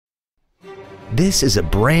This is a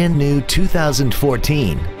brand new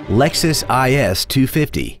 2014 Lexus IS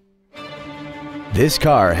 250. This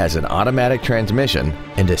car has an automatic transmission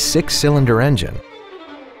and a 6-cylinder engine.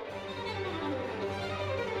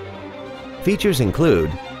 Features include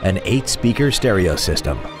an 8-speaker stereo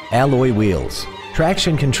system, alloy wheels,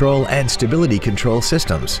 traction control and stability control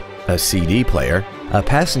systems, a CD player, a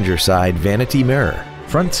passenger side vanity mirror,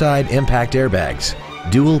 front side impact airbags,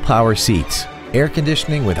 dual power seats, air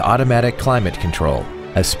conditioning with automatic climate control,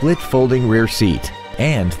 a split folding rear seat,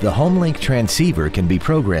 and the HomeLink transceiver can be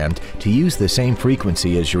programmed to use the same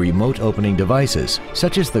frequency as your remote opening devices,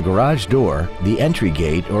 such as the garage door, the entry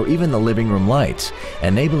gate, or even the living room lights,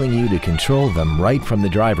 enabling you to control them right from the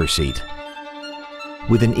driver's seat.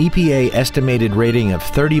 With an EPA estimated rating of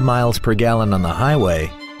 30 miles per gallon on the highway,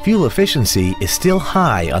 fuel efficiency is still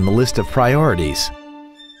high on the list of priorities.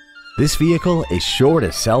 This vehicle is sure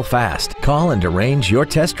to sell fast. Call and arrange your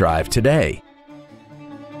test drive today.